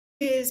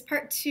Is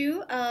part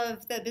 2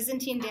 of the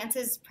Byzantine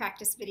dances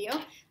practice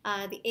video,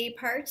 the A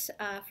part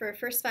for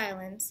first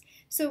violins.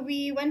 So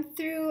we went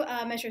through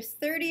measure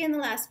 30 in the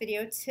last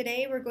video.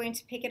 Today we're going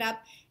to pick it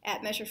up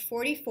at measure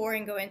 44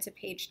 and go into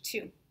page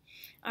 2.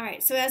 All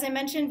right, so as I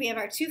mentioned, we have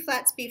our two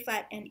flats, B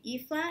flat and E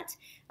flat,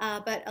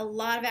 but a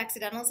lot of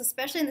accidentals,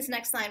 especially in this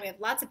next line. We have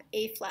lots of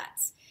A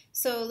flats.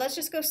 So let's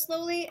just go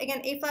slowly.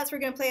 Again, A flats we're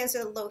going to play as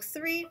a low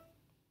 3,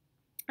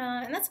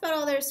 and that's about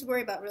all there is to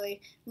worry about,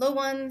 really. Low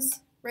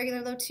 1s,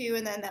 regular low 2,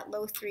 and then that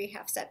low 3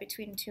 half set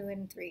between 2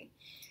 and 3.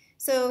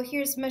 So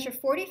here's measure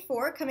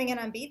 44 coming in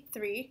on beat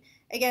 3.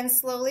 Again,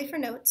 slowly for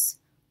notes.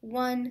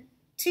 1,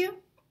 2.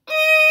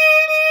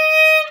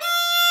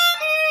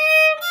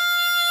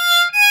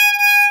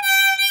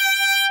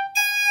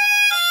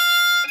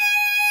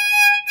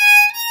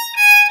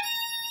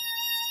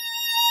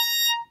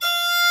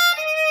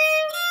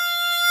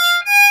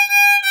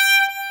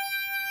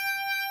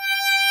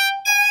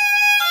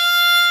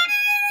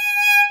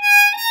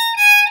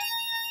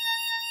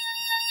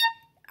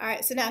 All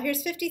right, so now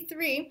here's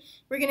 53.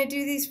 We're going to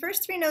do these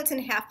first 3 notes in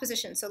half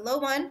position. So low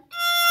 1,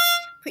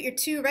 put your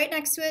 2 right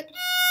next to it,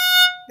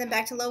 then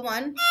back to low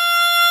 1.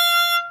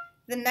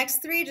 The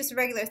next 3, just a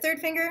regular third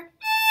finger,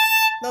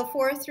 low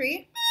 4,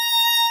 3.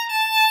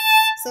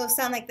 So it'll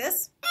sound like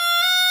this.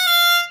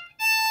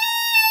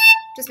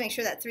 Just make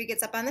sure that 3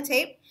 gets up on the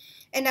tape.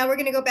 And now we're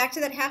going to go back to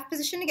that half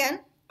position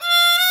again.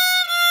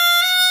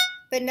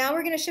 But now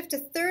we're going to shift to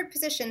third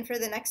position for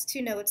the next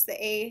 2 notes,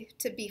 the A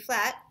to B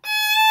flat.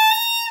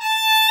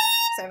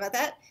 Sorry about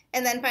that.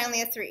 And then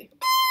finally a 3.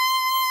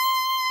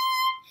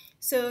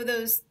 So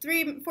those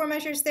 4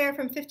 measures there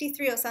from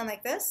 53 will sound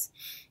like this.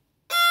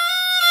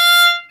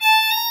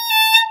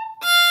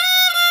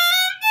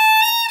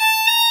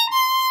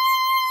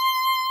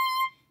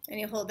 And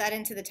you hold that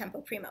into the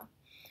tempo primo.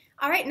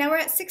 All right, now we're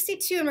at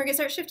 62 and we're going to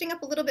start shifting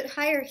up a little bit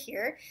higher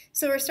here.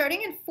 So we're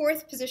starting in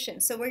 4th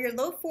position, so where your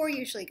low 4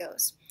 usually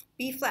goes,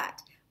 B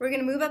flat. We're going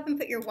to move up and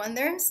put your 1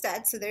 there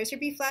instead. So there's your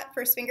B flat,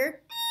 first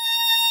finger.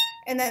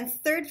 And then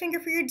third finger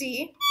for your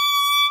D.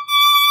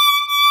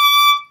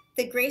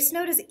 The grace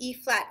note is E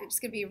flat. It's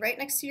going to be right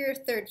next to your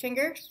third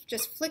finger.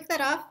 Just flick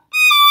that off,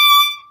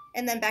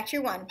 and then back to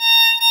your 1.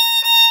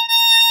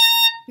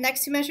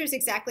 Next 2 measures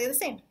exactly the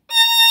same.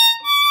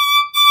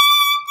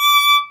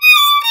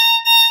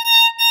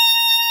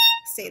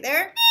 Stay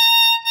there.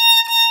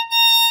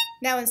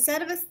 Now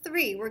instead of a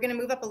 3, we're going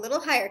to move up a little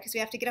higher because we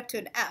have to get up to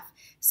an F.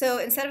 So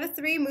instead of a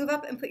 3, move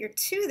up and put your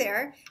 2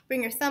 there.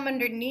 Bring your thumb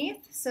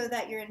underneath so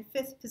that you're in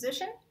 5th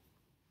position.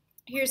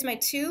 Here's my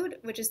 2,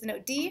 which is the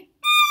note D.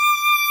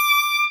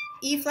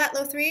 E flat,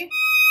 low 3.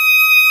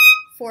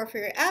 4 for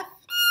your F.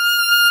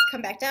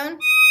 Come back down.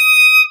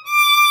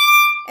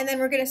 And then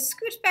we're going to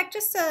scooch back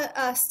just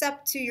a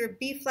step to your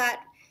B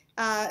flat,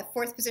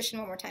 4th position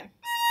one more time.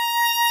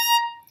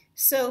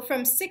 So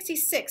from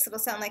 66, it'll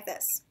sound like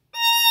this.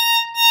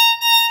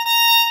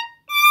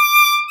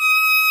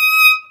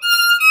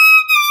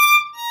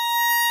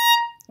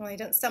 Only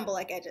don't stumble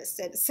like I just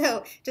did.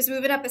 So just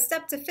move it up a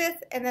step to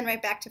 5th and then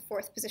right back to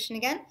 4th position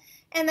again.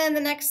 And then the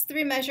next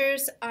 3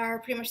 measures are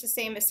pretty much the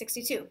same as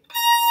 62.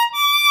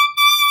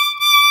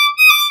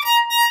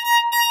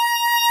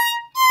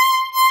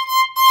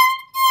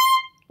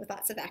 With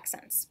lots of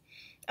accents.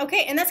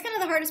 Okay, and that's kind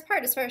of the hardest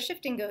part as far as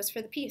shifting goes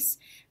for the piece.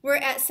 We're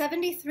at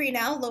 73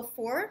 now, low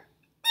 4.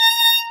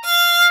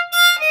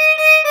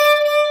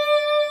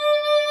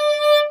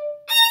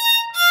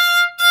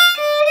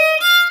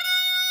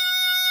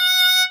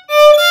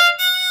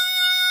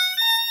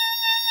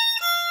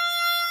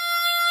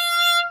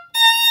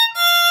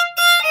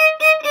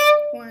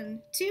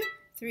 One, 2,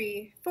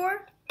 3,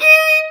 4.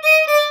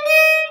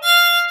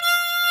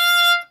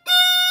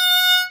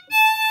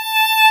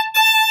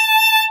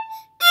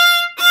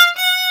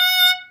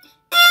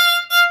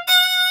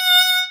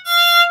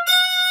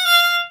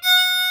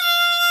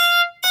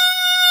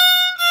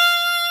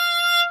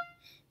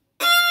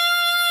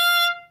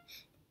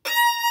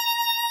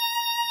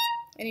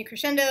 Any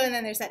crescendo, and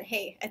then there's that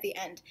hey at the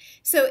end.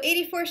 So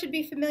 84 should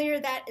be familiar.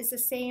 That is the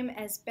same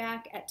as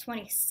back at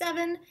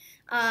 27.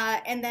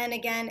 And then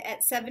again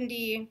at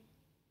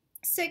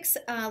 76,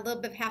 a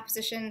little bit of half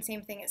position,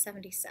 same thing at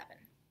 77.